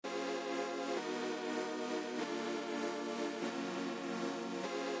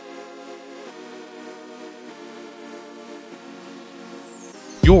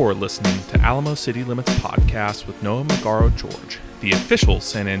You're listening to Alamo City Limits Podcast with Noah Magaro George, the official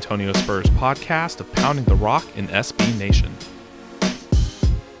San Antonio Spurs podcast of Pounding the Rock in SB Nation.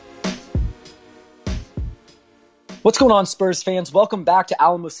 What's going on, Spurs fans? Welcome back to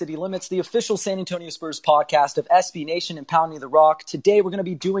Alamo City Limits, the official San Antonio Spurs podcast of SB Nation and Pounding the Rock. Today, we're going to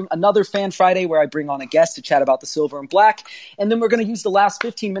be doing another Fan Friday where I bring on a guest to chat about the silver and black. And then we're going to use the last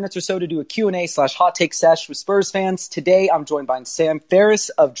 15 minutes or so to do a Q&A/hot take sesh with Spurs fans. Today, I'm joined by Sam Ferris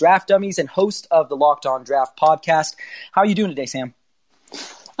of Draft Dummies and host of the Locked On Draft podcast. How are you doing today, Sam?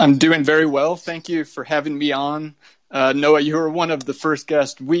 I'm doing very well. Thank you for having me on. Noah, you were one of the first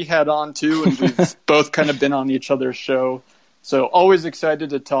guests we had on too, and we've both kind of been on each other's show. So always excited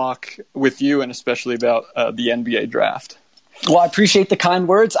to talk with you and especially about the NBA draft. Well, I appreciate the kind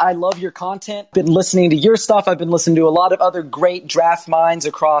words. I love your content. Been listening to your stuff. I've been listening to a lot of other great draft minds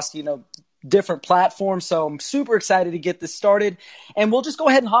across, different platforms. So I'm super excited to get this started. And we'll just go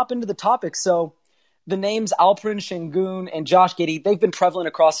ahead and hop into the topic. So the names Alperen Sengun and Josh Giddey, they've been prevalent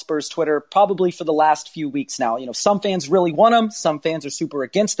across Spurs Twitter probably for the last few weeks now. Some fans really want them. Some fans are super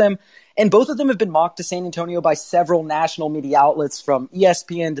against them. And both of them have been mocked to San Antonio by several national media outlets, from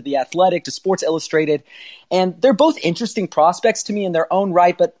ESPN to The Athletic to Sports Illustrated. And they're both interesting prospects to me in their own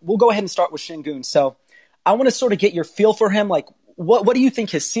right, but we'll go ahead and start with Sengun. So I want to sort of get your feel for him. What do you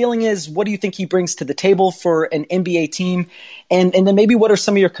think his ceiling is? What do you think he brings to the table for an NBA team? And then maybe what are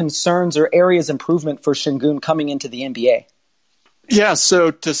some of your concerns or areas of improvement for Sengun coming into the NBA? Yeah,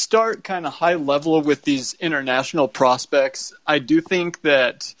 so to start kind of high level with these international prospects, I do think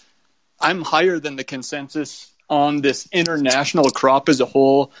that I'm higher than the consensus on this international crop as a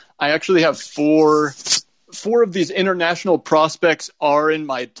whole. I actually have four of these international prospects are in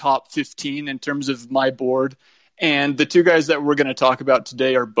my top 15 in terms of my board. And the two guys that we're going to talk about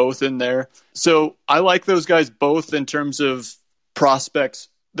today are both in there. So I like those guys both in terms of prospects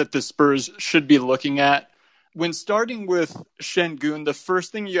that the Spurs should be looking at. When starting with Sengun, the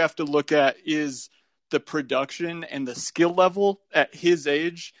first thing you have to look at is the production, and the skill level at his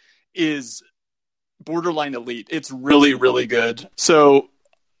age is borderline elite. It's really, really good. So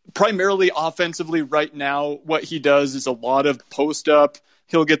primarily offensively right now, what he does is a lot of post up.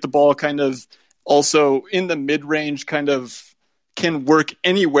 He'll get the ball kind of also in the mid-range, kind of can work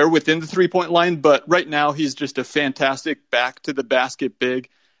anywhere within the three-point line, but right now he's just a fantastic back-to-the-basket big,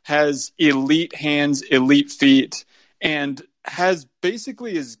 has elite hands, elite feet, and has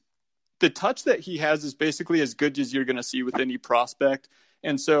basically the touch that he has is basically as good as you're going to see with any prospect.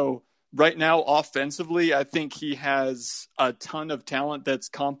 And so right now, offensively, I think he has a ton of talent that's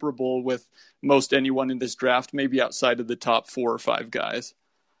comparable with most anyone in this draft, maybe outside of the top 4 or 5 guys.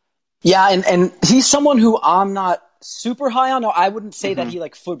 Yeah, and he's someone who I'm not super high on. No, I wouldn't say that he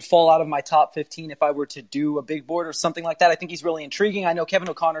would fall out of my top 15 if I were to do a big board or something like that. I think he's really intriguing. I know Kevin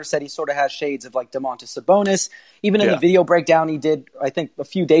O'Connor said he sort of has shades of Domantas Sabonis. Even in the video breakdown he did, I think a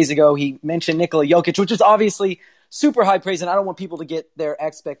few days ago, he mentioned Nikola Jokic, which is obviously super high praise, and I don't want people to get their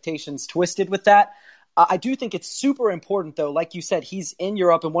expectations twisted with that. I do think it's super important, though. Like you said, he's in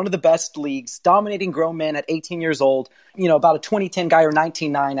Europe in one of the best leagues, dominating grown men at 18 years old, about a 2010 guy, or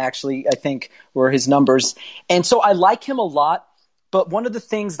 19.9, actually, I think were his numbers. And so I like him a lot. But one of the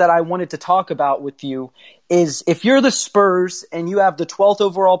things that I wanted to talk about with you is if you're the Spurs and you have the 12th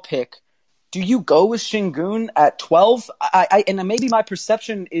overall pick, do you go with Sengun at 12? And maybe my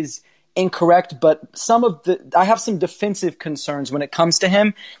perception is incorrect, but I have some defensive concerns when it comes to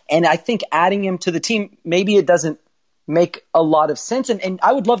him, and I think adding him to the team, maybe it doesn't make a lot of sense. And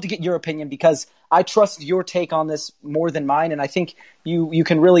I would love to get your opinion, because I trust your take on this more than mine, and I think you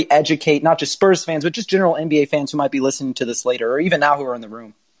can really educate not just Spurs fans, but just general NBA fans who might be listening to this later, or even now who are in the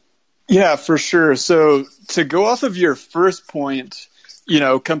room. Yeah, for sure. So to go off of your first point,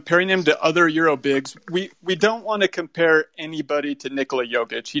 comparing him to other Euro bigs, we don't want to compare anybody to Nikola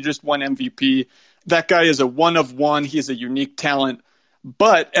Jokic. He just won MVP. That guy is a one of one. He's a unique talent.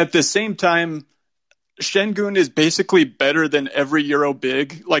 But at the same time, Sengun is basically better than every Euro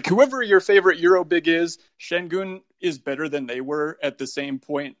big. Like, whoever your favorite Euro big is, Sengun is better than they were at the same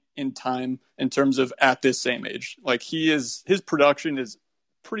point in time in terms of at this same age. Like, his production is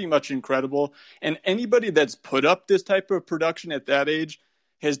pretty much incredible, and anybody that's put up this type of production at that age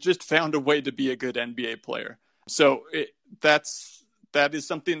has just found a way to be a good NBA player. So that is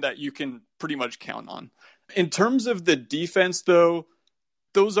something that you can pretty much count on. In terms of the defense, though,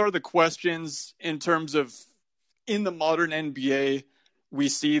 those are the questions. In terms of in the modern NBA, we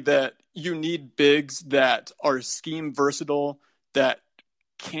see that you need bigs that are scheme versatile, that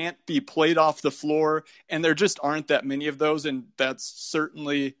can't be played off the floor, and there just aren't that many of those. And that's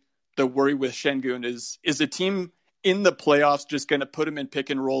certainly the worry with Sengun is a team in the playoffs just going to put him in pick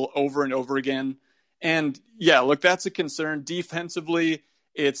and roll over and over again. And yeah, look, that's a concern. Defensively,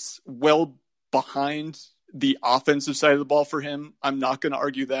 it's well behind the offensive side of the ball for him. I'm not going to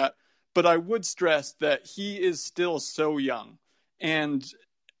argue that. But I would stress that he is still so young. And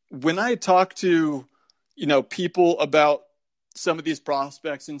when I talk to, people about some of these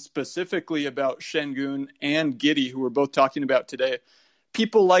prospects and specifically about Şengün and Giddey, who we're both talking about today,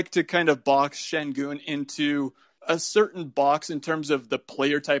 people like to kind of box Şengün into a certain box in terms of the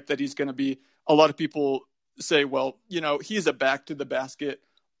player type that he's going to be. A lot of people say, well, he's a back to the basket,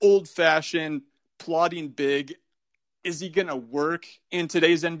 old fashioned, plotting big. Is he going to work in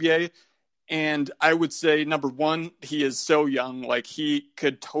today's NBA? And I would say, number one, he is so young. Like, he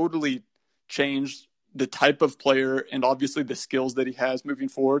could totally change the type of player and obviously the skills that he has moving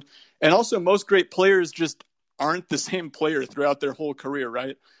forward. And also, most great players just aren't the same player throughout their whole career,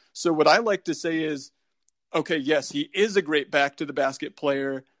 right? So what I like to say is, okay, yes, he is a great back to the basket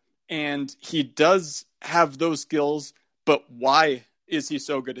player and he does have those skills, but why is he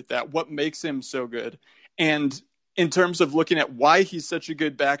so good at that? What makes him so good? And in terms of looking at why he's such a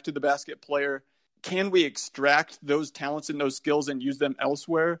good back to the basket player, can we extract those talents and those skills and use them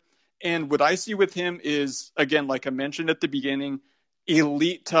elsewhere? And what I see with him is, again, like I mentioned at the beginning,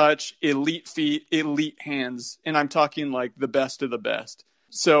 elite touch, elite feet, elite hands. And I'm talking like the best of the best.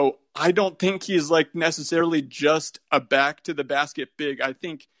 So I don't think he's like necessarily just a back to the basket big. I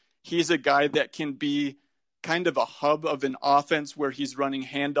think he's a guy that can be kind of a hub of an offense where he's running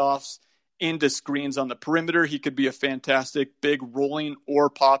handoffs into screens on the perimeter. He could be a fantastic big rolling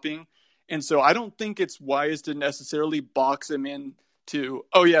or popping. And so I don't think it's wise to necessarily box him in to,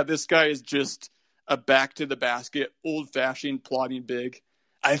 oh yeah, this guy is just a back to the basket, old fashioned plotting big.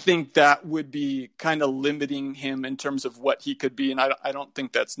 I think that would be kind of limiting him in terms of what he could be. And I don't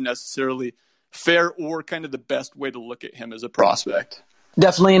think that's necessarily fair or kind of the best way to look at him as a prospect.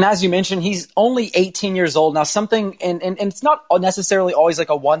 Definitely. And as you mentioned, he's only 18 years old. Now something, and it's not necessarily always like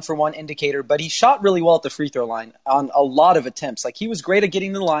a 1-for-1 indicator, but he shot really well at the free throw line on a lot of attempts. Like, he was great at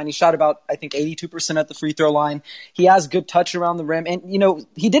getting to the line. He shot about, I think, 82% at the free throw line. He has good touch around the rim. And,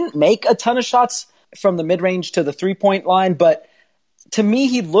 he didn't make a ton of shots from the mid-range to the 3-point line, but to me,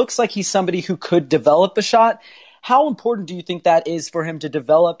 he looks like he's somebody who could develop a shot. How important do you think that is for him to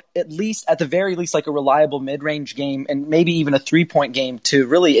develop, at the very least, like a reliable mid-range game and maybe even a 3-point game to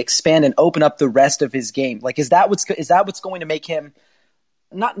really expand and open up the rest of his game? Like, is that what's going to make him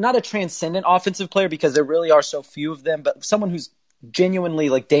not a transcendent offensive player, because there really are so few of them, but someone who's genuinely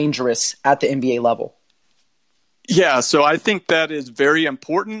like dangerous at the NBA level? Yeah, so I think that is very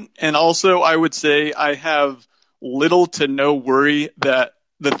important. And also, I would say I have little to no worry that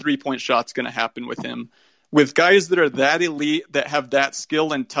the 3-point shot's going to happen with him. With guys that are that elite, that have that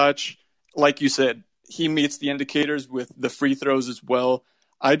skill and touch, like you said, he meets the indicators with the free throws as well.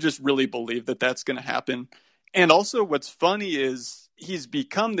 I just really believe that that's going to happen. And also, what's funny is he's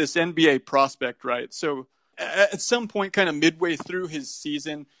become this NBA prospect, right? So at some point, kind of midway through his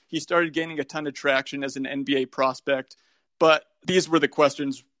season, he started gaining a ton of traction as an NBA prospect. But these were the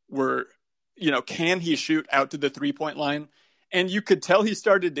questions were, can he shoot out to the 3-point line? And you could tell he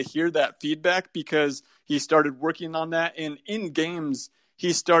started to hear that feedback because he started working on that. And in games,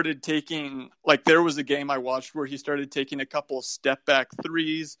 he started taking, like, there was a game I watched where he started taking a couple step back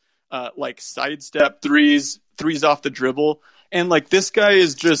threes, like sidestep threes off the dribble. And like, this guy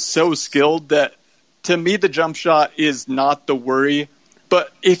is just so skilled that to me, the jump shot is not the worry.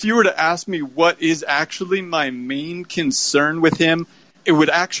 But if you were to ask me what is actually my main concern with him, it would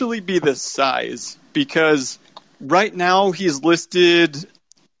actually be the size, because right now he's listed,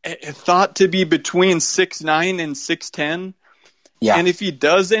 thought to be between 6'9" and 6'10". Yeah. And if he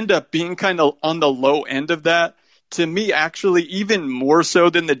does end up being kind of on the low end of that, to me, actually, even more so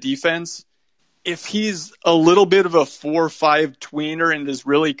than the defense, if he's a little bit of a 4'5" tweener and is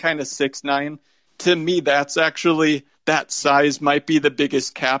really kind of 6'9", to me, that's actually, that size might be the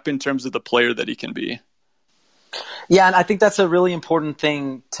biggest cap in terms of the player that he can be. Yeah, and I think that's a really important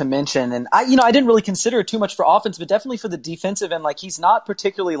thing to mention. And I didn't really consider it too much for offense, but definitely for the defensive end. Like, he's not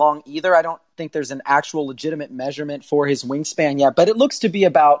particularly long either. I don't think there's an actual legitimate measurement for his wingspan yet, but it looks to be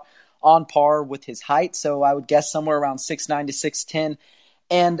about on par with his height. So I would guess somewhere around 6'9" to 6'10".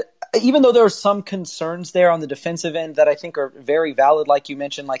 And even though there are some concerns there on the defensive end that I think are very valid, like you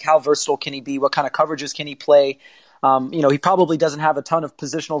mentioned, like how versatile can he be? What kind of coverages can he play? He probably doesn't have a ton of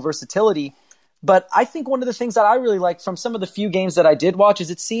positional versatility. But I think one of the things that I really like from some of the few games that I did watch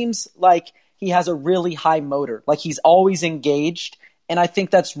is it seems like he has a really high motor. Like, he's always engaged, And I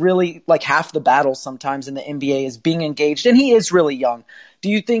think that's really like half the battle sometimes in the NBA is being engaged. And he is really young. Do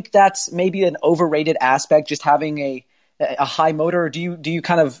you think that's maybe an overrated aspect, just having a high motor? Or do you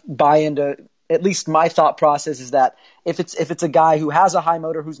kind of buy into, at least my thought process is that if it's a guy who has a high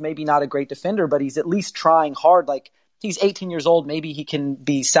motor, who's maybe not a great defender, but he's at least trying hard, like he's 18 years old, maybe he can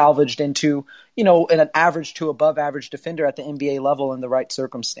be salvaged into, an average to above average defender at the NBA level in the right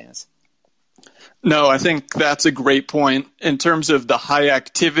circumstance. No, I think that's a great point in terms of the high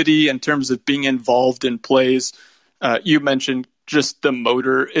activity, in terms of being involved in plays. You mentioned just the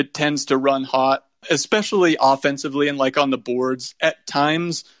motor. It tends to run hot, especially offensively and like on the boards. At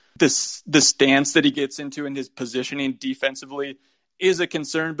times, the stance that he gets into in his positioning defensively is a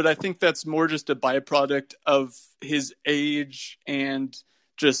concern, but I think that's more just a byproduct of his age and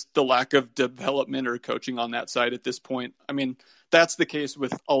just the lack of development or coaching on that side at this point. I mean, that's the case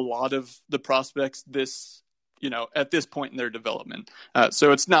with a lot of the prospects at this point in their development.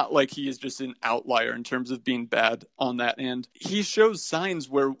 So it's not like he is just an outlier in terms of being bad on that end. He shows signs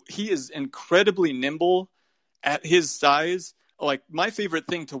where he is incredibly nimble at his size. Like, my favorite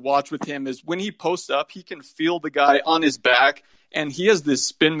thing to watch with him is when he posts up, he can feel the guy on his back, and he has this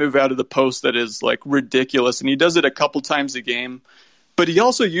spin move out of the post that is like ridiculous, and he does it a couple times a game. But he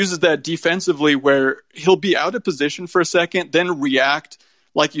also uses that defensively where he'll be out of position for a second, then react.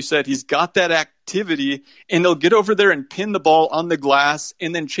 Like you said, he's got that activity, and he'll get over there and pin the ball on the glass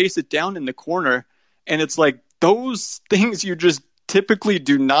and then chase it down in the corner. And it's like those things you just typically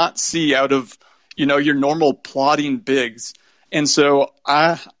do not see out of, your normal plodding bigs. And so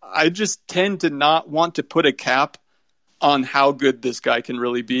I just tend to not want to put a cap on how good this guy can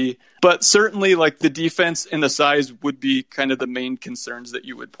really be. But certainly, like, the defense and the size would be kind of the main concerns that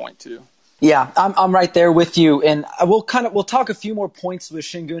you would point to. Yeah, I'm right there with you. And we'll talk a few more points with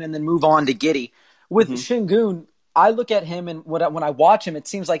Sengun and then move on to Giddey. With Sengun, I look at him, and when I watch him, it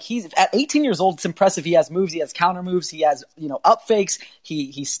seems like he's at 18 years old. It's impressive. He has moves, he has counter moves, he has up fakes,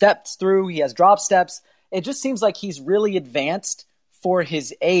 he steps through, he has drop steps. It just seems like he's really advanced for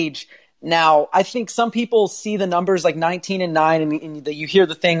his age. Now, I think some people see the numbers like 19 and 9, and you hear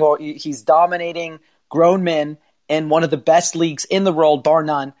the thing, or he's dominating grown men in one of the best leagues in the world, bar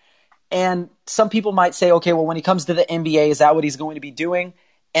none. And some people might say, okay, well, when he comes to the NBA, is that what he's going to be doing?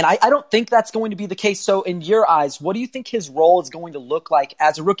 And I don't think that's going to be the case. So in your eyes, what do you think his role is going to look like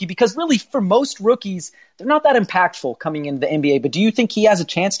as a rookie? Because really, for most rookies, they're not that impactful coming into the NBA. But do you think he has a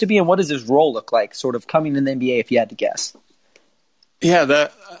chance to be? And what does his role look like sort of coming in the NBA, if you had to guess? Yeah,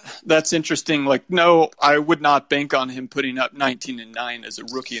 that's interesting. Like, no, I would not bank on him putting up 19 and 9 as a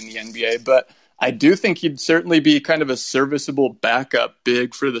rookie in the NBA, but I do think he'd certainly be kind of a serviceable backup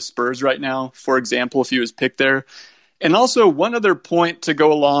big for the Spurs right now, for example, if he was picked there. And also, one other point to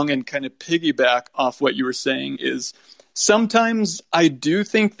go along and kind of piggyback off what you were saying is sometimes I do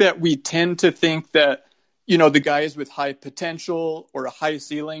think that we tend to think that, the guys with high potential or a high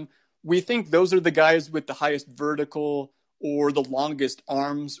ceiling, we think those are the guys with the highest vertical or the longest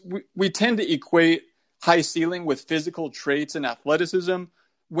arms. We tend to equate high ceiling with physical traits and athleticism,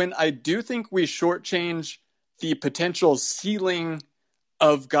 when I do think we shortchange the potential ceiling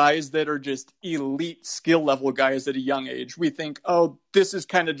of guys that are just elite skill level guys at a young age. We think, oh, this is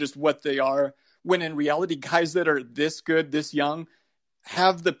kind of just what they are, when in reality, guys that are this good, this young,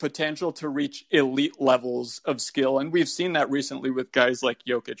 have the potential to reach elite levels of skill. And we've seen that recently with guys like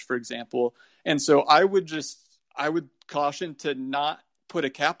Jokic, for example. And so I would caution to not put a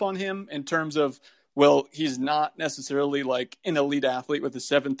cap on him in terms of, well, he's not necessarily like an elite athlete with a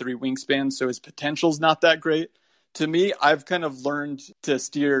 7'3" wingspan, so his potential's not that great. To me, I've kind of learned to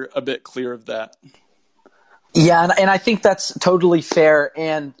steer a bit clear of that. Yeah, and I think that's totally fair.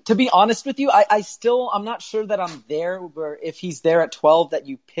 And to be honest with you, I'm not sure that I'm there where if he's there at 12 that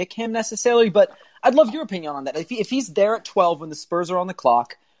you pick him necessarily, but I'd love your opinion on that. If he's there at 12 when the Spurs are on the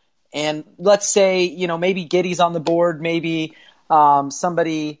clock, and let's say, maybe Giddey's on the board, maybe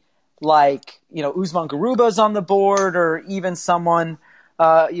somebody like, Usman Garuba's on the board, or even someone,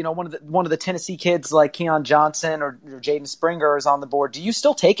 one of the Tennessee kids like Keon Johnson or Jaden Springer is on the board. Do you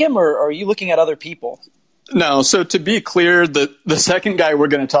still take him, or are you looking at other people? No, so to be clear, the second guy we're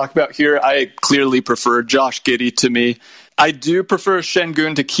going to talk about here, I clearly prefer Josh Giddey to me. I do prefer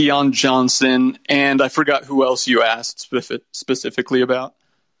Sengun to Keon Johnson, and I forgot who else you asked specifically about.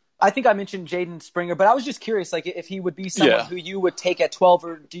 I think I mentioned Jaden Springer, but I was just curious, like, if he would be someone who you would take at 12,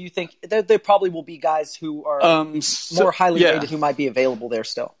 or do you think there probably will be guys who are more highly rated who might be available there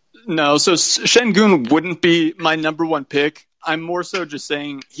still? No, so Sengun wouldn't be my number one pick. I'm more so just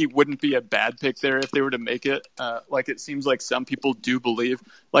saying he wouldn't be a bad pick there if they were to make it. Like it seems like some people do believe.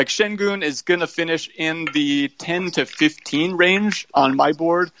 Like Şengün is going to finish in the 10 to 15 range on my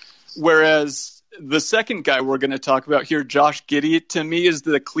board, whereas the second guy we're going to talk about here, Josh Giddey, to me is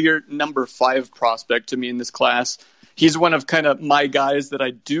the clear number 5 prospect to me in this class. He's one of kind of my guys that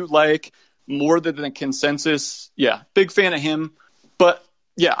I do like more than the consensus. Yeah, big fan of him. But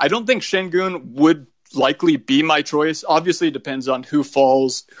yeah, I don't think Şengün would likely be my choice. Obviously, it depends on who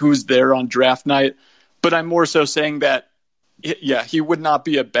falls, who's there on draft night. But I'm more so saying that, yeah, he would not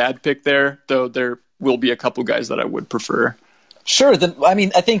be a bad pick there, though there will be a couple guys that I would prefer. Sure. Then, I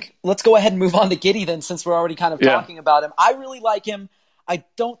mean, I think let's go ahead and move on to Giddey then, since we're already kind of talking about him. I really like him. I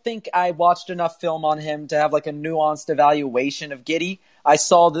don't think I watched enough film on him to have like a nuanced evaluation of Giddey. I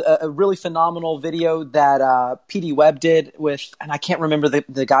saw a really phenomenal video that PD Webb did with, and I can't remember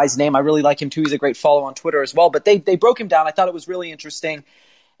the guy's name. I really like him too. He's a great follow on Twitter as well. But they broke him down. I thought it was really interesting.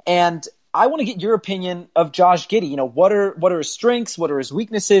 And I want to get your opinion of Josh Giddey. You know, what are his strengths? What are his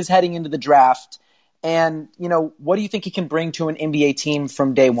weaknesses heading into the draft? And, you know, what do you think he can bring to an NBA team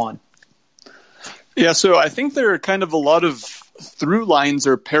from day one? Yeah, so I think there are kind of a lot of through lines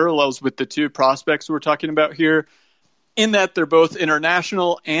or parallels with the two prospects we're talking about here, in that they're both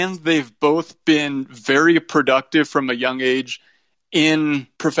international and they've both been very productive from a young age in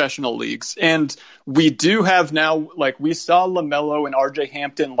professional leagues. And we do have now, like we saw LaMelo and RJ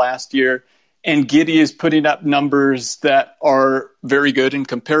Hampton last year, and Giddey is putting up numbers that are very good and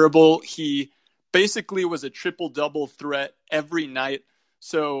comparable. He basically was a triple-double threat every night.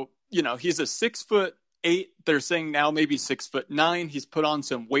 So, you know, he's a 6'8". They're saying now maybe 6'9". He's put on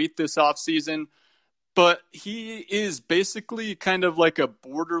some weight this offseason. But he is basically kind of like a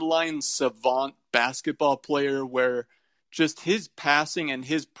borderline savant basketball player where just his passing and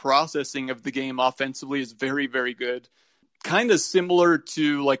his processing of the game offensively is very, very good. Kind of similar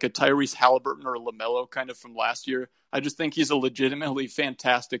to like a Tyrese Halliburton or LaMelo kind of from last year. I just think he's a legitimately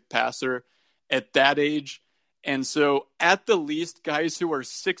fantastic passer at that age. And so at the least, guys who are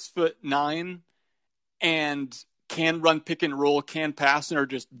 6'9" and can run pick and roll, can pass, and are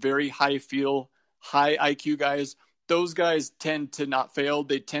just very high IQ guys, those guys tend to not fail.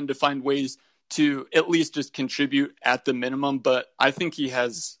 They tend to find ways to at least just contribute at the minimum. But I think he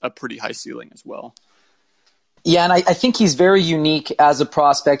has a pretty high ceiling as well. Yeah, and I think he's very unique as a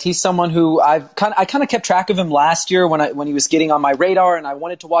prospect. He's someone who I kind of kept track of him last year when he was getting on my radar, and I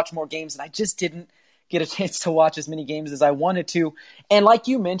wanted to watch more games, and I just didn't get a chance to watch as many games as I wanted to. And like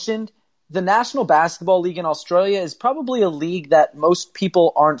you mentioned, the National Basketball League in Australia is probably a league that most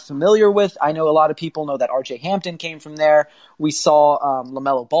people aren't familiar with. I know a lot of people know that RJ Hampton came from there. We saw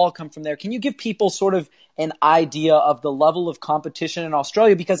LaMelo Ball come from there. Can you give people sort of an idea of the level of competition in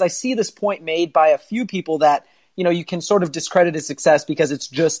Australia? Because I see this point made by a few people that, you know, you can sort of discredit his success because it's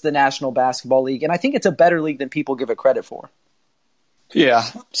just the National Basketball League. And I think it's a better league than people give it credit for. Yeah,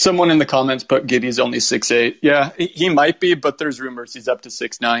 someone in the comments put Giddey's only 6'8". Yeah, he might be, but there's rumors he's up to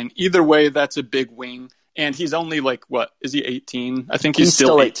 6'9". Either way, that's a big wing. And he's only like, what, is he 18? I think he's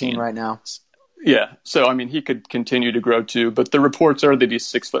still 18 right now. Yeah, so I mean, he could continue to grow too, but the reports are that he's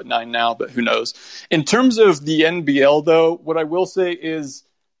 6'9" now, but who knows? In terms of the NBL, though, what I will say is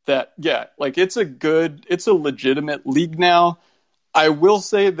that, yeah, like it's a legitimate league now. I will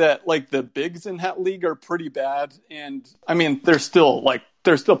say that like the bigs in that league are pretty bad, and I mean they're still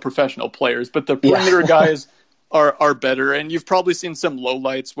professional players, but the perimeter guys are better. And you've probably seen some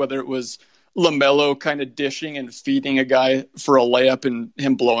lowlights, whether it was LaMelo kind of dishing and feeding a guy for a layup and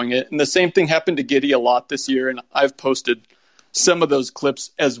him blowing it, and the same thing happened to Giddey a lot this year, and I've posted some of those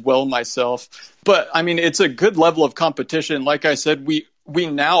clips as well myself. But I mean, it's a good level of competition. Like I said, we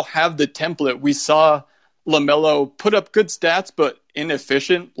now have the template. We saw LaMelo put up good stats, but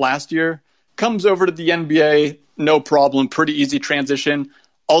inefficient last year. Comes over to the NBA, no problem, pretty easy transition.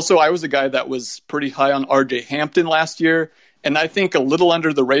 Also, I was a guy that was pretty high on RJ Hampton last year, and I think a little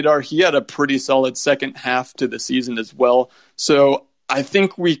under the radar, he had a pretty solid second half to the season as well. So I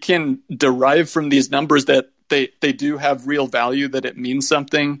think we can derive from these numbers that they do have real value, that it means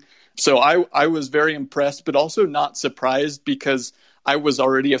something. So I was very impressed, but also not surprised because I was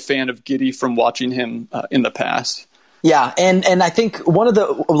already a fan of Giddey from watching him in the past. Yeah, and I think one of the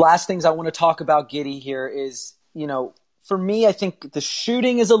last things I want to talk about Giddey here is, you know, for me, I think the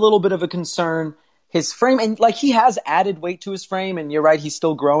shooting is a little bit of a concern. His frame, and like he has added weight to his frame, and you're right, he's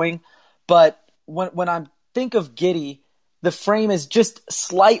still growing. But when I think of Giddey, the frame is just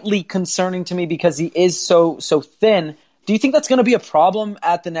slightly concerning to me because he is so thin. Do you think that's going to be a problem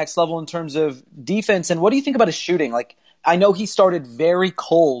at the next level in terms of defense? And what do you think about his shooting? Like, I know he started very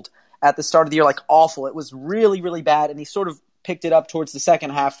cold at the start of the year, like awful. It was really, really bad, and he sort of picked it up towards the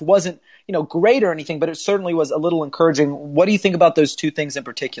second half. Wasn't, great or anything, but it certainly was a little encouraging. What do you think about those two things in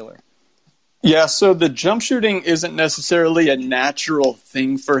particular? Yeah, so the jump shooting isn't necessarily a natural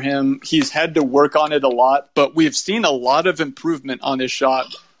thing for him. He's had to work on it a lot, but we've seen a lot of improvement on his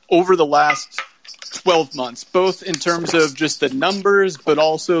shot over the last 12 months, both in terms of just the numbers, but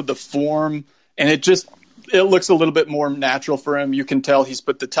also the form. And it looks a little bit more natural for him. You can tell he's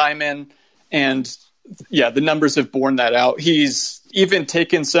put the time in, and yeah, the numbers have borne that out. He's even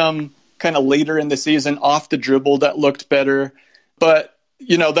taken some kind of later in the season off the dribble that looked better, but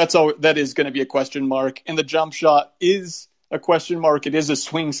that is going to be a question mark. And the jump shot is a question mark. It is a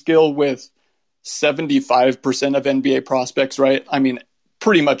swing skill with 75% of NBA prospects, right? I mean,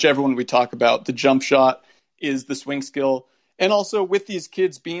 pretty much everyone we talk about, the jump shot is the swing skill. And also with these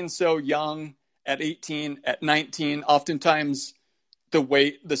kids being so young at 18, at 19, oftentimes the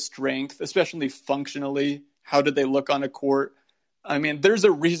weight, the strength, especially functionally, how do they look on a court? I mean, there's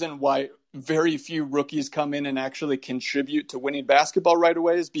a reason why very few rookies come in and actually contribute to winning basketball right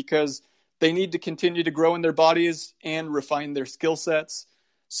away, is because they need to continue to grow in their bodies and refine their skill sets.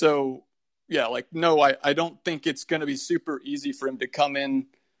 So yeah, I don't think it's going to be super easy for him to come in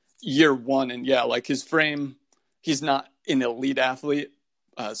year one. And yeah, his frame, he's not an elite athlete.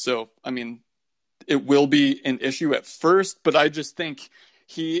 So, I mean, it will be an issue at first, but I just think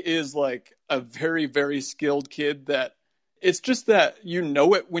he is a very, very skilled kid that it's just that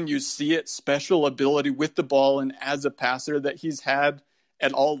it when you see it, special ability with the ball and as a passer that he's had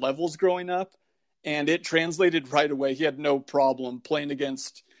at all levels growing up. And it translated right away. He had no problem playing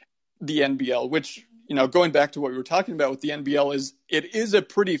against the NBL, which, going back to what we were talking about with the NBL, it is a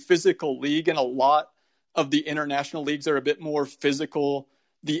pretty physical league, and a lot of the international leagues are a bit more physical.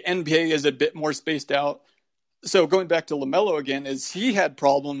 The NBA is a bit more spaced out. So going back to LaMelo again, is he had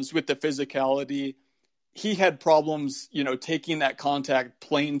problems with the physicality. He had problems, taking that contact,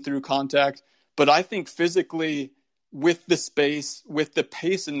 playing through contact. But I think physically, with the space, with the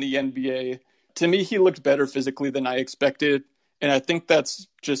pace in the NBA, to me, he looked better physically than I expected. And I think that's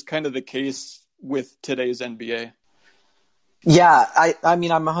just kind of the case with today's NBA. Yeah, I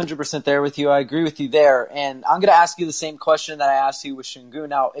mean, I'm 100% there with you. I agree with you there. And I'm going to ask you the same question that I asked you with Sengun.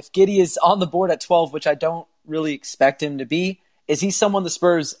 Now, if Giddey is on the board at 12, which I don't really expect him to be, is he someone the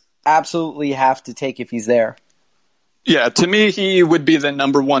Spurs absolutely have to take if he's there? Yeah, to me, he would be the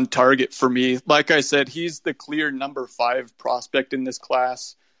number one target for me. Like I said, he's the clear number 5 prospect in this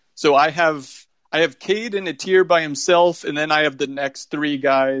class. So I have Cade in a tier by himself, and then I have the next 3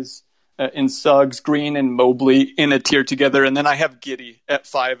 guys in Suggs, Green, and Mobley in a tier together, and then I have Giddey at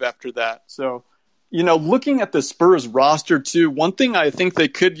 5 after that. So, looking at the Spurs roster too, one thing I think they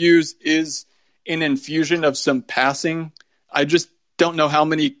could use is an infusion of some passing. I just don't know how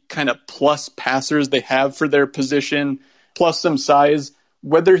many kind of plus passers they have for their position, plus some size,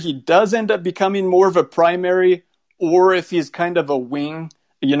 whether he does end up becoming more of a primary or if he's kind of a wing,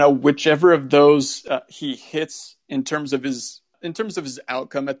 whichever of those he hits in terms of his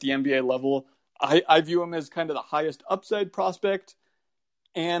outcome at the NBA level. I view him as kind of the highest upside prospect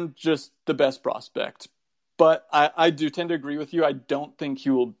and just the best prospect. But I do tend to agree with you. I don't think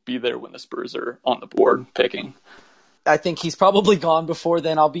he will be there when the Spurs are on the board picking. I think he's probably gone before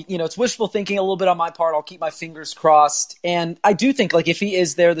then. I'll be, it's wishful thinking a little bit on my part. I'll keep my fingers crossed. And I do think, if he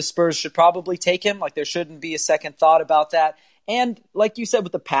is there, the Spurs should probably take him. There shouldn't be a second thought about that. And like you said,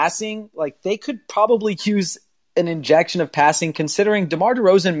 with the passing, they could probably use an injection of passing, considering DeMar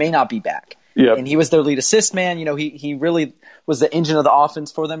DeRozan may not be back. Yep. And he was their lead assist man. He really was the engine of the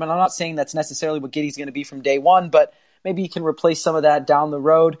offense for them. And I'm not saying that's necessarily what Giddey's going to be from day one, but maybe he can replace some of that down the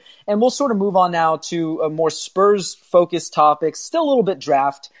road. And we'll sort of move on now to a more Spurs-focused topic, still a little bit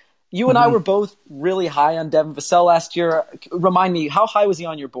draft. You and I were both really high on Devin Vassell last year. Remind me, how high was he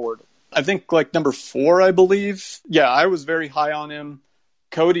on your board? I think number 4, I believe. Yeah, I was very high on him.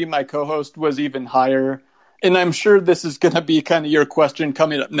 Cody, my co-host, was even higher. And I'm sure this is going to be kind of your question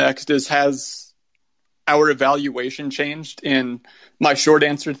coming up next, is has our evaluation changed? And my short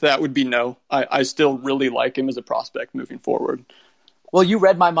answer to that would be no. I still really like him as a prospect moving forward. Well, you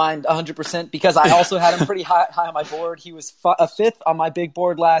read my mind 100% because I also had him pretty high on my board. He was a 5th on my big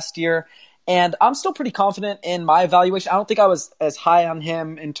board last year. And I'm still pretty confident in my evaluation. I don't think I was as high on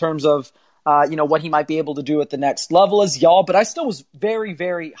him in terms of what he might be able to do at the next level as y'all, but I still was very,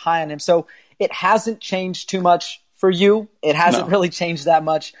 very high on him. So it hasn't changed too much for you. It hasn't really changed that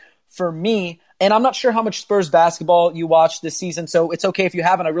much for me. And I'm not sure how much Spurs basketball you watched this season, so it's okay if you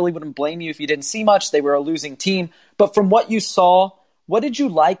haven't. I really wouldn't blame you if you didn't see much. They were a losing team. But from what you saw, what did you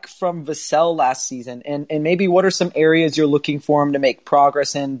like from Vassell last season? And maybe what are some areas you're looking for him to make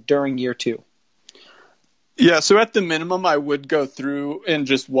progress in during year 2? Yeah, so at the minimum, I would go through and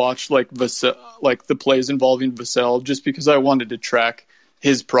just watch like Vassell, like the plays involving Vassell, just because I wanted to track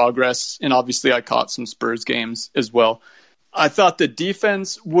his progress. And obviously, I caught some Spurs games as well. I thought the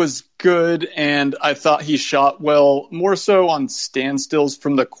defense was good, and I thought he shot well, more so on standstills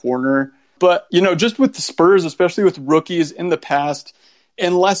from the corner. But, just with the Spurs, especially with rookies in the past,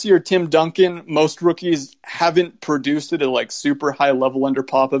 unless you're Tim Duncan, most rookies haven't produced at a like super high level under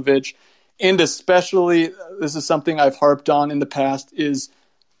Popovich. And especially, this is something I've harped on in the past, is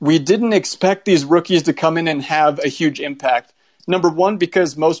we didn't expect these rookies to come in and have a huge impact. Number one,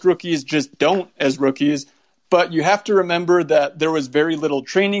 because most rookies just don't as rookies. But you have to remember that there was very little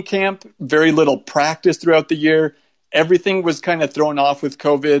training camp, very little practice throughout the year. Everything was kind of thrown off with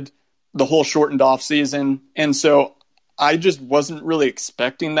COVID, the whole shortened off season. And so I just wasn't really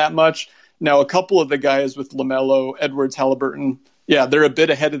expecting that much. Now, a couple of the guys with LaMelo, Edwards, Halliburton, yeah, they're a bit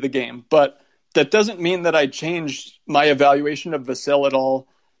ahead of the game, but that doesn't mean that I changed my evaluation of Vassell at all.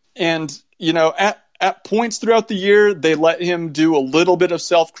 And, at points throughout the year, they let him do a little bit of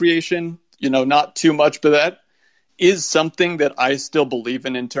self-creation, not too much, but that is something that I still believe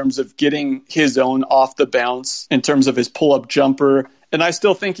in terms of getting his own off the bounce, in terms of his pull-up jumper. And I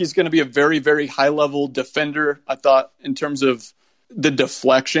still think he's going to be a very, very high-level defender. I thought in terms of the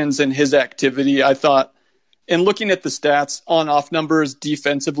deflections and his activity, I thought, and looking at the stats, on-off numbers,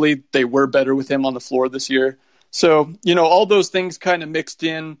 defensively, they were better with him on the floor this year. So, all those things kind of mixed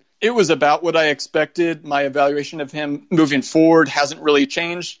in. It was about what I expected. My evaluation of him moving forward hasn't really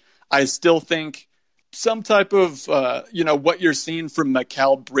changed. I still think some type of, what you're seeing from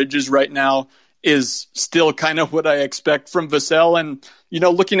Mikal Bridges right now is still kind of what I expect from Vassell. And,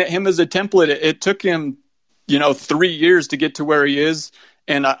 looking at him as a template, it took him, 3 years to get to where he is.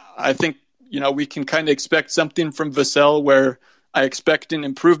 And I think, we can kind of expect something from Vassell where I expect an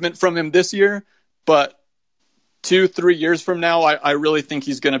improvement from him this year. But 2-3 years from now, I really think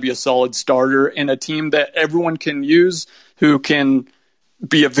he's going to be a solid starter in a team that everyone can use, who can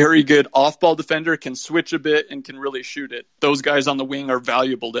be a very good off-ball defender, can switch a bit, and can really shoot it. Those guys on the wing are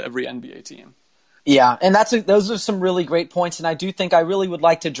valuable to every NBA team. Yeah, and those are some really great points, and I do think I really would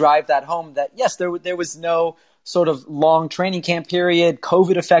like to drive that home that, yes, there was no sort of long training camp period.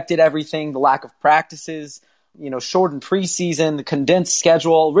 COVID affected everything, the lack of practices, shortened preseason, the condensed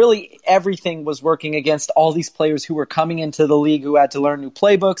schedule. Really, everything was working against all these players who were coming into the league who had to learn new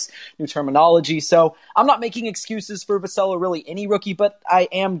playbooks, new terminology. So I'm not making excuses for Vassell or really any rookie, but I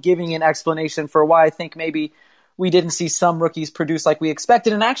am giving an explanation for why I think maybe we didn't see some rookies produce like we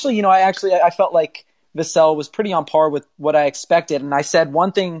expected. And actually, I felt like Vassell was pretty on par with what I expected. And I said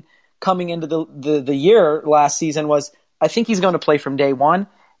one thing coming into the year last season was, I think he's going to play from day one,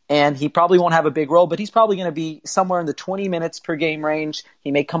 and he probably won't have a big role, but he's probably going to be somewhere in the 20 minutes per game range. He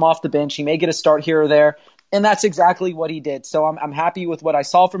may come off the bench. He may get a start here or there. And that's exactly what he did. So I'm happy with what I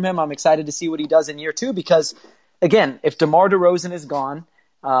saw from him. I'm excited to see what he does in year two because, again, if DeMar DeRozan is gone,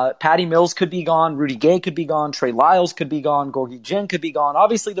 Patty Mills could be gone, Rudy Gay could be gone, Trey Lyles could be gone, Gorgie Jin could be gone.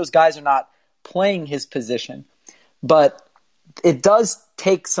 Obviously, those guys are not playing his position, but it does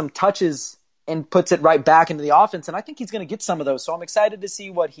take some touches and puts it right back into the offense, and I think he's going to get some of those. So I'm excited to see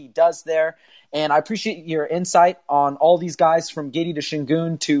what he does there, and I appreciate your insight on all these guys from Giddey to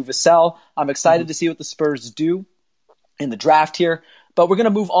Şengün to Vassell. I'm excited to see what the Spurs do in the draft here. But we're going to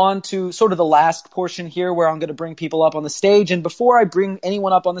move on to sort of the last portion here where I'm going to bring people up on the stage. And before I bring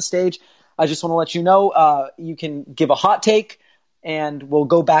anyone up on the stage, I just want to let you know you can give a hot take, and we'll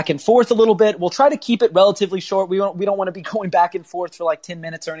go back and forth a little bit. We'll try to keep it relatively short. We don't want to be going back and forth for like 10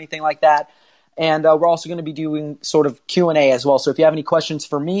 minutes or anything like that. And we're also going to be doing sort of Q&A as well. So if you have any questions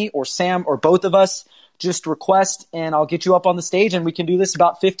for me or Sam or both of us, just request, and I'll get you up on the stage, and we can do this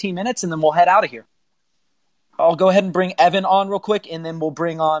about 15 minutes, and then we'll head out of here. I'll go ahead and bring Evan on real quick, and then we'll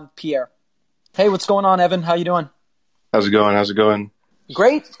bring on Pierre. Hey, what's going on, Evan? How you doing? How's it going?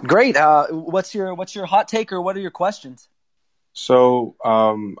 Great. What's your hot take, or what are your questions? So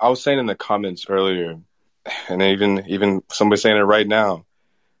I was saying in the comments earlier, and even somebody saying it right now,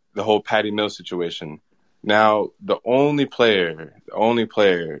 the whole Patty Mills situation. Now, the only player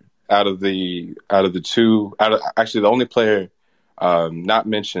not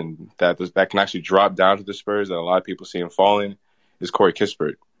mentioned that can actually drop down to the Spurs that a lot of people see him falling is Corey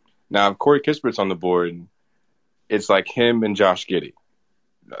Kispert. Now, if Corey Kispert's on the board, it's like him and Josh Giddey.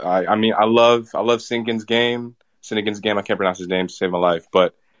 I love Sengun's game. I can't pronounce his name to save my life.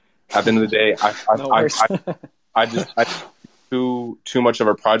 But at the end of the day, I just too much of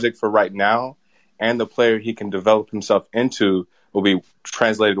a project for right now, and the player he can develop himself into will be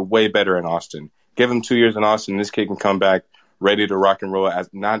translated way better in Austin. Give him 2 years in Austin, this kid can come back ready to rock and roll as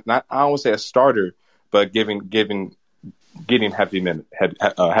not I don't want to say a starter, but getting hefty minutes,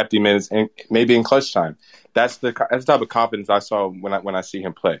 and maybe in clutch time. That's the type of confidence I saw when I see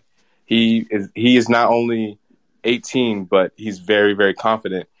him play. He is not only 18, but he's very, very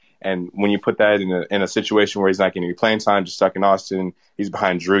confident. And when you put that in a situation where he's not getting any playing time, just stuck in Austin, he's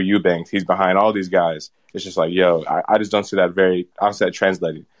behind Drew Eubanks, he's behind all these guys. It's just like, I just don't see that I don't see that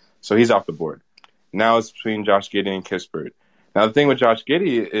translating. So he's off the board. Now it's between Josh Giddey and Kispert. Now the thing with Josh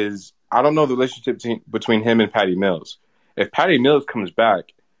Giddey is I don't know the relationship between him and Patty Mills. If Patty Mills comes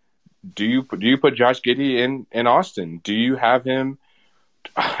back, do you put Josh Giddey in Austin? Do you have him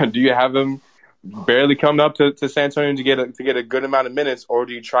barely coming up to San Antonio to get a good amount of minutes, or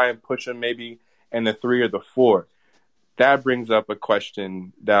do you try and push him maybe in the 3 or the 4? That brings up a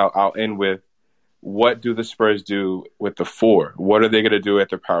question that I'll end with. What do the Spurs do with the 4? What are they going to do at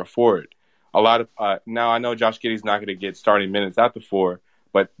their power forward? A lot of now I know Josh Giddey's not going to get starting minutes at the 4,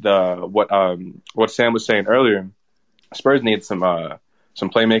 but what Sam was saying earlier, Spurs need some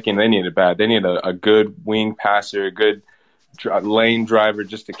playmaking. They need it bad. They need a good wing passer, a good lane driver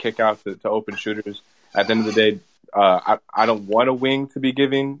just to kick out to open shooters. At the end of the day, I don't want a wing to be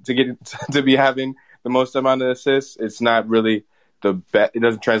having the most amount of assists. It's not really the best. It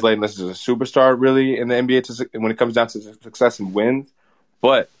doesn't translate unless it's a superstar really in the NBA when it comes down to success and wins.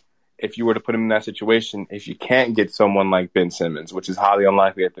 But if you were to put him in that situation, if you can't get someone like Ben Simmons, which is highly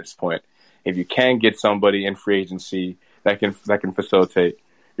unlikely at this point, if you can get somebody in free agency that can facilitate,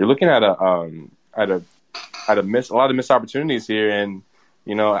 you're looking at a lot of missed opportunities here, and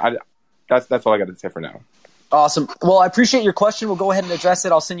that's all I got to say for now. Awesome. Well, I appreciate your question. We'll go ahead and address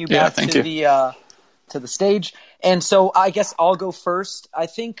it. I'll send you back to the stage. And so I guess I'll go first. I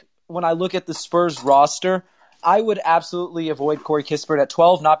think when I look at the Spurs roster, I would absolutely avoid Corey Kispert at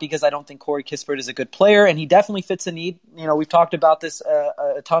 12, not because I don't think Corey Kispert is a good player, and he definitely fits a need. We've talked about this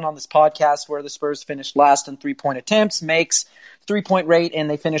a ton on this podcast, where the Spurs finished last in three-point attempts, makes, three-point rate, and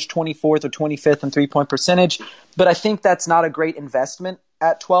they finished 24th or 25th in three-point percentage. But I think that's not a great investment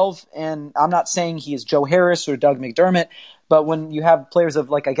at 12, and I'm not saying he is Joe Harris or Doug McDermott, but when you have players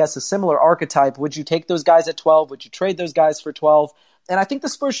of, a similar archetype, would you take those guys at 12? Would you trade those guys for 12? And I think the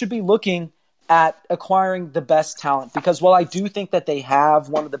Spurs should be looking at acquiring the best talent, because while I do think that they have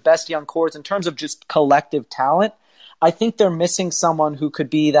one of the best young cores in terms of just collective talent, I think they're missing someone who could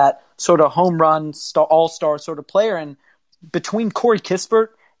be that sort of home run all-star sort of player. And between Corey Kispert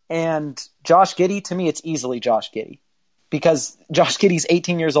and Josh Giddey, to me, it's easily Josh Giddey, because Josh Giddey's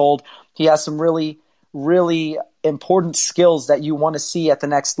 18 years old. He has some really, really important skills that you want to see at the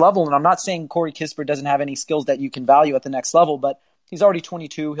next level. And I'm not saying Corey Kispert doesn't have any skills that you can value at the next level, but he's already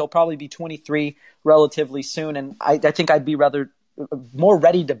 22. He'll probably be 23 relatively soon. And I think I'd be more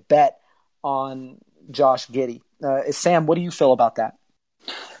ready to bet on Josh Giddey. Sam, what do you feel about that?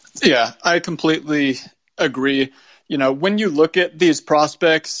 Yeah, I completely agree. When you look at these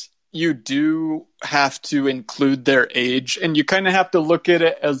prospects, you do have to include their age, and you kind of have to look at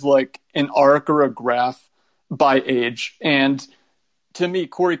it as like an arc or a graph by age. And to me,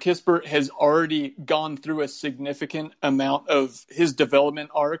 Corey Kispert has already gone through a significant amount of his development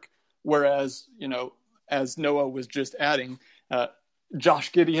arc, whereas, as Noah was just adding,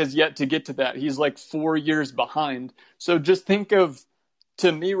 Josh Giddey has yet to get to that. He's like 4 years behind. So just think of,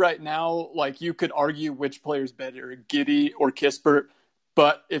 to me right now, you could argue which player's better, Giddey or Kispert.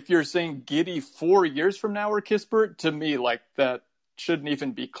 But if you're saying Giddey 4 years from now or Kispert, to me, that shouldn't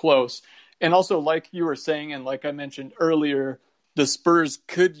even be close. And also, like you were saying, and like I mentioned earlier, the Spurs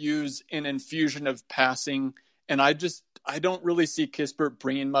could use an infusion of passing, and I don't really see Kispert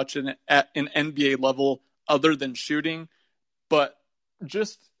bringing much at an NBA level other than shooting. But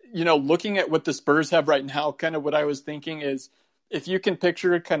just, looking at what the Spurs have right now, kind of what I was thinking is, if you can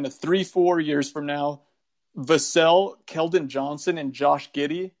picture kind of 3-4 years from now, Vassell, Keldon Johnson, and Josh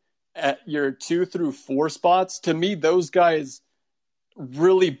Giddey at your 2 through 4 spots, to me, those guys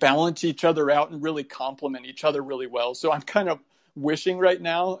really balance each other out and really complement each other really well. So I'm kind of wishing right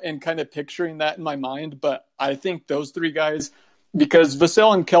now and kind of picturing that in my mind. But I think those 3 guys, because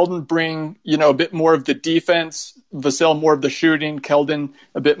Vassell and Keldon bring, a bit more of the defense, Vassell more of the shooting, Keldon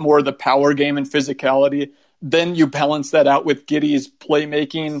a bit more of the power game and physicality. Then you balance that out with Giddey's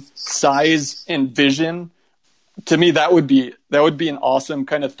playmaking, size, and vision. To me, that would be an awesome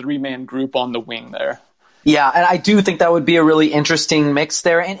kind of 3-man group on the wing there. Yeah, and I do think that would be a really interesting mix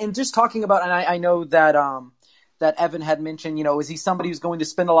there. And just talking about, and I know that that Evan had mentioned, is he somebody who's going to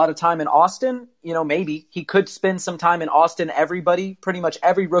spend a lot of time in Austin? Maybe. He could spend some time in Austin. Pretty much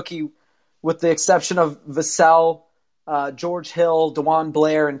every rookie, with the exception of Vassell, George Hill, DeJuan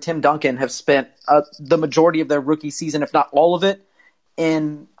Blair, and Tim Duncan, have spent the majority of their rookie season, if not all of it,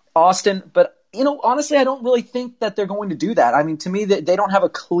 in Austin. But honestly, I don't really think that they're going to do that. I mean, to me, they don't have a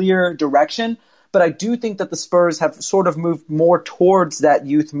clear direction, but I do think that the Spurs have sort of moved more towards that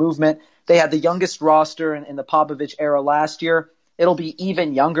youth movement. They had the youngest roster in the Popovich era last year. It'll be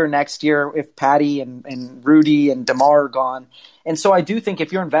even younger next year if Patty and Rudy and DeMar are gone. And so I do think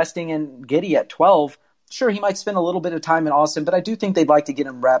if you're investing in Giddey at 12, sure, he might spend a little bit of time in Austin, but I do think they'd like to get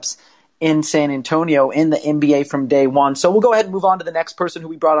him reps in San Antonio in the NBA from day one. So we'll go ahead and move on to the next person who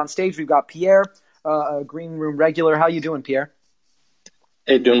we brought on stage. We've got Pierre, a Green Room regular. How you doing, Pierre?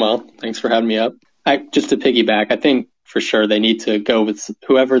 Hey, doing well. Thanks for having me up. Just to piggyback, I think for sure they need to go with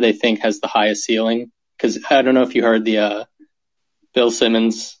whoever they think has the highest ceiling. Because I don't know if you heard the Bill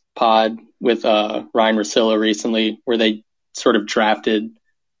Simmons pod with Ryan Russillo recently, where they sort of drafted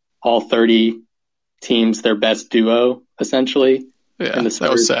all 30 teams their best duo, essentially. Yeah,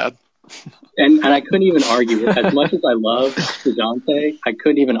 that was sad. And I couldn't even argue with it. As much as I love DeJounte, I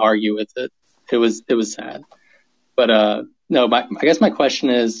couldn't even argue with it. It was sad. But no, I guess my question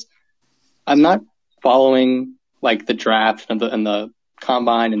is, I'm not following like the draft and the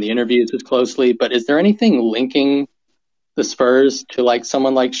combine and the interviews as closely, but is there anything linking the Spurs to like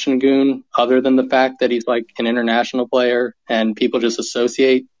someone like Şengün other than the fact that he's like an international player and people just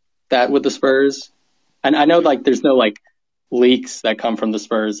associate that with the Spurs? And I know like there's no like leaks that come from the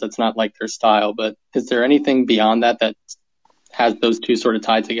Spurs. That's not like their style, but is there anything beyond that has those two sort of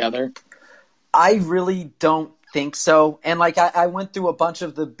tied together? I really don't think so. And like I went through a bunch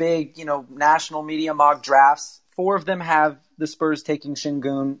of the big, national media mock drafts. 4 of them have the Spurs taking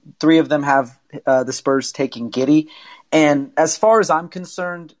Şengün. 3 of them have the Spurs taking Giddey. And as far as I'm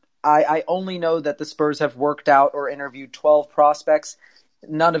concerned, I only know that the Spurs have worked out or interviewed 12 prospects.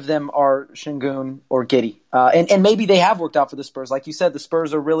 None of them are Şengün or Giddey. And maybe they have worked out for the Spurs. Like you said, the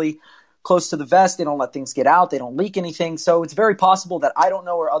Spurs are really close to the vest. They don't let things get out. They don't leak anything. So it's very possible that I don't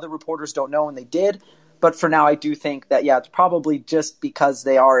know or other reporters don't know and they did. But for now, I do think that, it's probably just because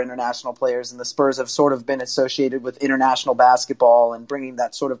they are international players and the Spurs have sort of been associated with international basketball and bringing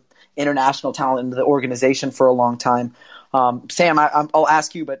that sort of international talent into the organization for a long time. Sam, I'll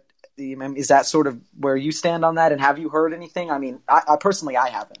ask you, but is that sort of where you stand on that? And have you heard anything? I mean, I personally, I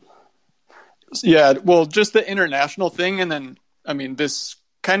haven't. Yeah, well, just the international thing. And then, I mean, this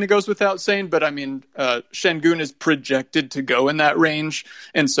kind of goes without saying, but I mean, Şengün is projected to go in that range.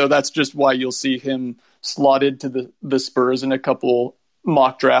 And so that's just why you'll see him slotted to the Spurs in a couple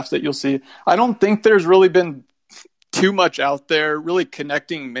mock drafts that you'll see. I don't think there's really been too much out there really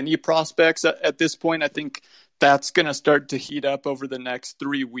connecting many prospects at this point. I think that's going to start to heat up over the next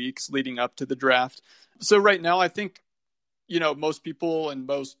 3 weeks leading up to the draft. So right now, I think, most people and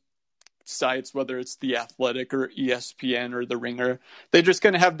most sites, whether it's The Athletic or ESPN or The Ringer, they're just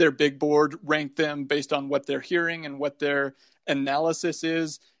going to have their big board rank them based on what they're hearing and what their analysis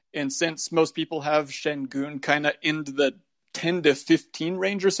is. And since most people have Şengün kind of into the 10 to 15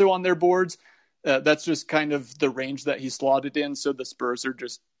 range or so on their boards, that's just kind of the range that he's slotted in. So the Spurs are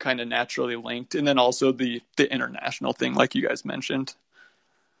just kind of naturally linked. And then also the international thing, like you guys mentioned.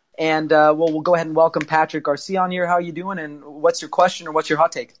 And we'll go ahead and welcome Patrick Garcia on here. How are you doing? And what's your question or what's your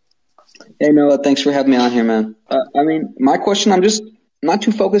hot take? Hey, Noah, thanks for having me on here, man. My question, I'm just not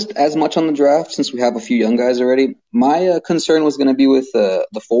too focused as much on the draft since we have a few young guys already. My concern was going to be with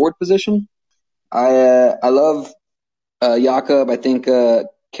the forward position. I love Jakob. I think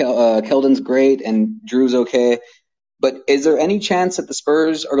Keldon's great and Drew's okay. But is there any chance that the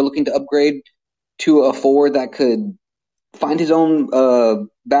Spurs are looking to upgrade to a forward that could find his own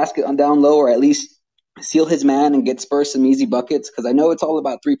basket on down low, or at least seal his man and get Spurs some easy buckets? Because I know it's all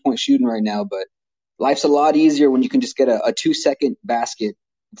about 3-point shooting right now, but life's a lot easier when you can just get a 2-second basket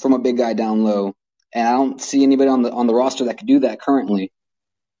from a big guy down low. And I don't see anybody on the roster that could do that currently.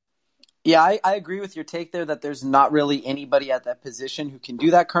 Yeah, I agree with your take there that there's not really anybody at that position who can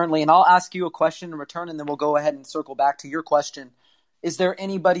do that currently. And I'll ask you a question in return, and then we'll go ahead and circle back to your question. Is there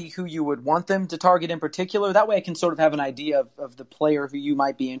anybody who you would want them to target in particular? That way I can sort of have an idea of the player who you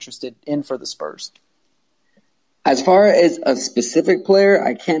might be interested in for the Spurs. As far as a specific player,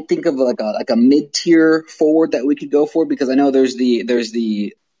 I can't think of like a mid-tier forward that we could go for, because I know there's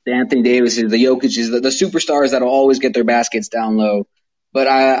the Anthony Davis, the Jokic's, the superstars that'll always get their baskets down low. But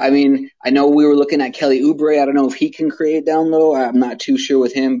I mean, I know we were looking at Kelly Oubre. I don't know if he can create down low. I'm not too sure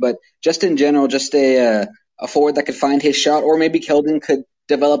with him, but just in general, just a forward that could find his shot, or maybe Keldon could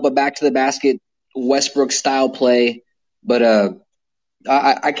develop a back to the basket Westbrook style play. But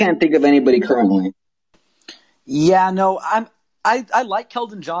I can't think of anybody currently. Yeah, no, I like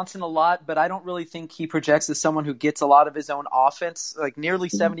Keldon Johnson a lot, but I don't really think he projects as someone who gets a lot of his own offense. Like nearly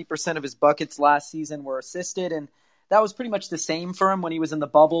 70% of his buckets last season were assisted, and that was pretty much the same for him when he was in the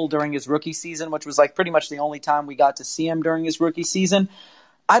bubble during his rookie season, which was like pretty much the only time we got to see him during his rookie season.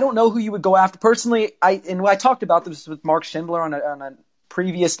 I don't know who you would go after. Personally, I talked about this with Mark Schindler on a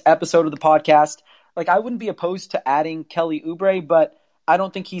previous episode of the podcast. Like, I wouldn't be opposed to adding Kelly Oubre, but I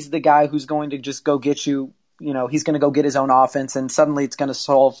don't think he's the guy who's going to just go get you. He's going to go get his own offense, and suddenly it's going to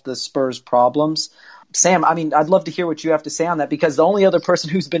solve the Spurs' problems. Sam, I mean, I'd love to hear what you have to say on that, because the only other person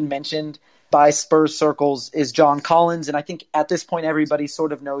who's been mentioned by Spurs circles is John Collins, and I think at this point everybody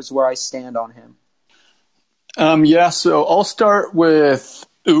sort of knows where I stand on him. So I'll start with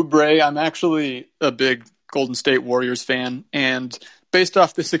Oubre. I'm actually a big Golden State Warriors fan, and based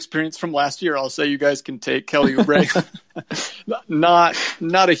off this experience from last year, I'll say you guys can take Kelly Oubre.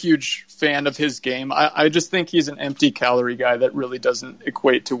 Not a huge fan of his game. I just think he's an empty calorie guy that really doesn't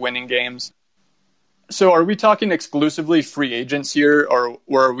equate to winning games. So are we talking exclusively free agents here, or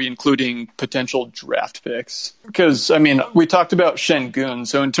are we including potential draft picks? Because, I mean, we talked about Şengün.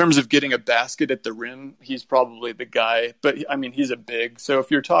 So in terms of getting a basket at the rim, he's probably the guy. But, I mean, he's a big. So if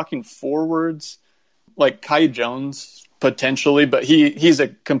you're talking forwards, like Kai Jones, potentially, but he's a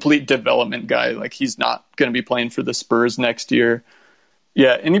complete development guy. Like, he's not going to be playing for the Spurs next year.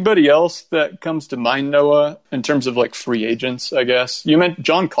 Yeah, anybody else that comes to mind, Noah, in terms of, like, free agents, I guess? You meant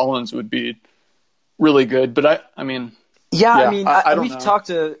John Collins would be really good, but I mean, we've talked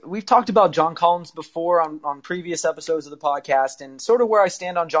about John Collins before on previous episodes of the podcast, and sort of where I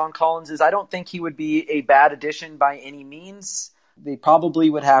stand on John Collins is I don't think he would be a bad addition by any means. They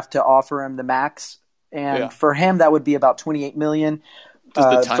probably would have to offer him the max, and for him that would be about $28 million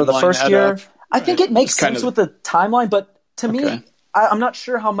for the first year. I think it makes sense with the timeline, but to me, I'm not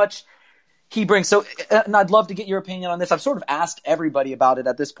sure how much he brings. So, and I'd love to get your opinion on this. I've sort of asked everybody about it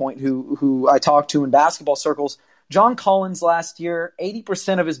at this point who I talked to in basketball circles. John Collins last year,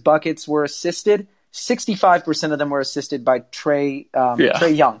 80% of his buckets were assisted. 65% of them were assisted by Trae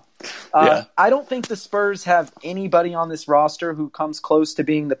Young. I don't think the Spurs have anybody on this roster who comes close to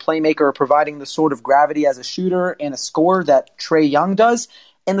being the playmaker or providing the sort of gravity as a shooter and a scorer that Trae Young does.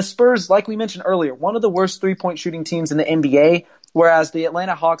 And the Spurs, like we mentioned earlier, one of the worst three-point shooting teams in the NBA, whereas the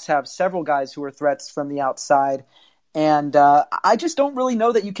Atlanta Hawks have several guys who are threats from the outside. And I just don't really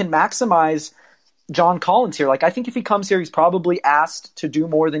know that you can maximize John Collins here. Like, I think if he comes here, he's probably asked to do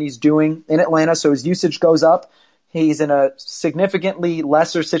more than he's doing in Atlanta, so his usage goes up. He's in a significantly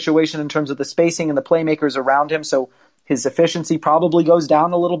lesser situation in terms of the spacing and the playmakers around him, so his efficiency probably goes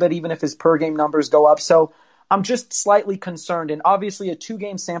down a little bit, even if his per-game numbers go up. So I'm just slightly concerned, and obviously a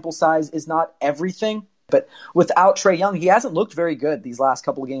 2-game sample size is not everything. But without Trae Young, he hasn't looked very good these last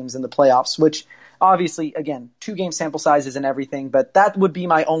couple of games in the playoffs, which obviously, again, 2-game sample size isn't everything, but that would be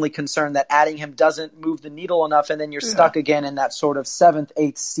my only concern, that adding him doesn't move the needle enough, and then you're stuck again in that sort of 7th,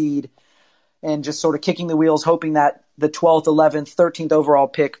 8th seed and just sort of kicking the wheels, hoping that the 12th, 11th, 13th overall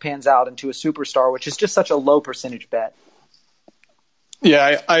pick pans out into a superstar, which is just such a low percentage bet.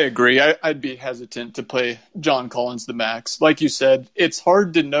 Yeah, I agree. I'd be hesitant to play John Collins the max. Like you said, it's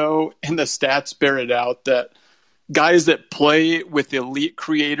hard to know, and the stats bear it out, that guys that play with elite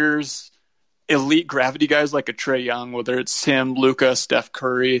creators, elite gravity guys like a Trae Young, whether it's him, Luka, Steph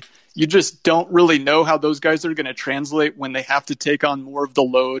Curry, you just don't really know how those guys are going to translate when they have to take on more of the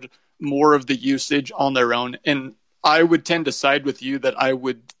load, more of the usage on their own. And I would tend to side with you that I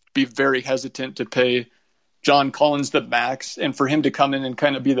would be very hesitant to pay John Collins the max and for him to come in and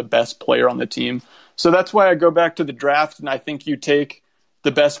kind of be the best player on the team. So that's why I go back to the draft, and I think you take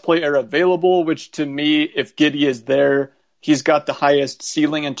the best player available, which to me, if Giddey is there, he's got the highest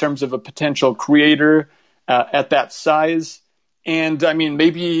ceiling in terms of a potential creator at that size. And I mean,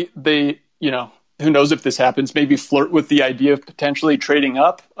 maybe they, who knows if this happens, maybe flirt with the idea of potentially trading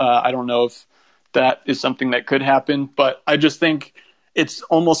up. I don't know if that is something that could happen, but I just think it's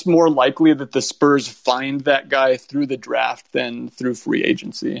almost more likely that the Spurs find that guy through the draft than through free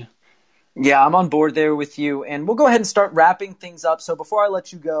agency. Yeah, I'm on board there with you. And we'll go ahead and start wrapping things up. So before I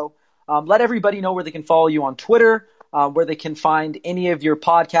let you go, let everybody know where they can follow you on Twitter, where they can find any of your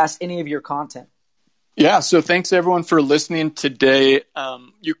podcasts, any of your content. Yeah, so thanks everyone for listening today.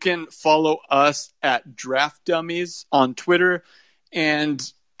 You can follow us at Draft Dummies on Twitter,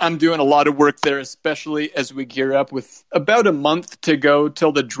 and I'm doing a lot of work there, especially as we gear up with about a month to go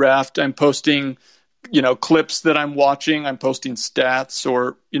till the draft. I'm posting, clips that I'm watching. I'm posting stats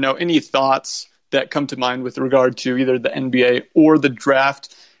or, any thoughts that come to mind with regard to either the NBA or the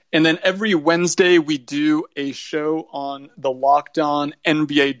draft. And then every Wednesday we do a show on the Locked On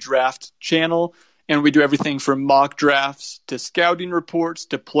NBA Draft channel. And we do everything from mock drafts to scouting reports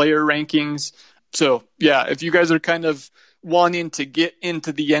to player rankings. So, yeah, if you guys are kind of wanting to get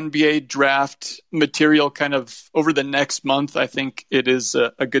into the NBA draft material kind of over the next month, I think it is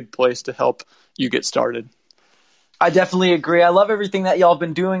a good place to help you get started. I definitely agree. I love everything that y'all have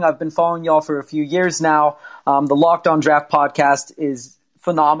been doing. I've been following y'all for a few years now. The Locked On Draft podcast is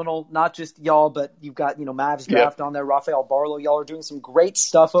phenomenal. Not just y'all, but you've got, Mavs Draft on there, Rafael Barlow. Y'all are doing some great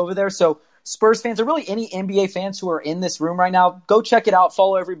stuff over there. So Spurs fans, or really any NBA fans who are in this room right now, go check it out.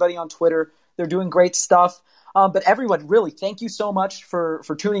 Follow everybody on Twitter. They're doing great stuff. But everyone, really, thank you so much for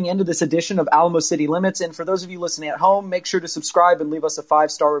tuning into this edition of Alamo City Limits. And for those of you listening at home, make sure to subscribe and leave us a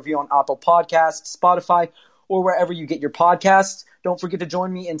 5-star review on Apple Podcasts, Spotify, or wherever you get your podcasts. Don't forget to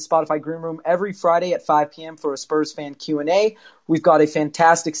join me in Spotify Green Room every Friday at 5 p.m. for a Spurs fan Q&A. We've got a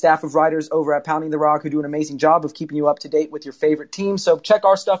fantastic staff of writers over at Pounding the Rock who do an amazing job of keeping you up to date with your favorite team. So check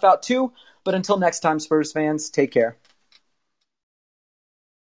our stuff out too. But until next time, Spurs fans, take care.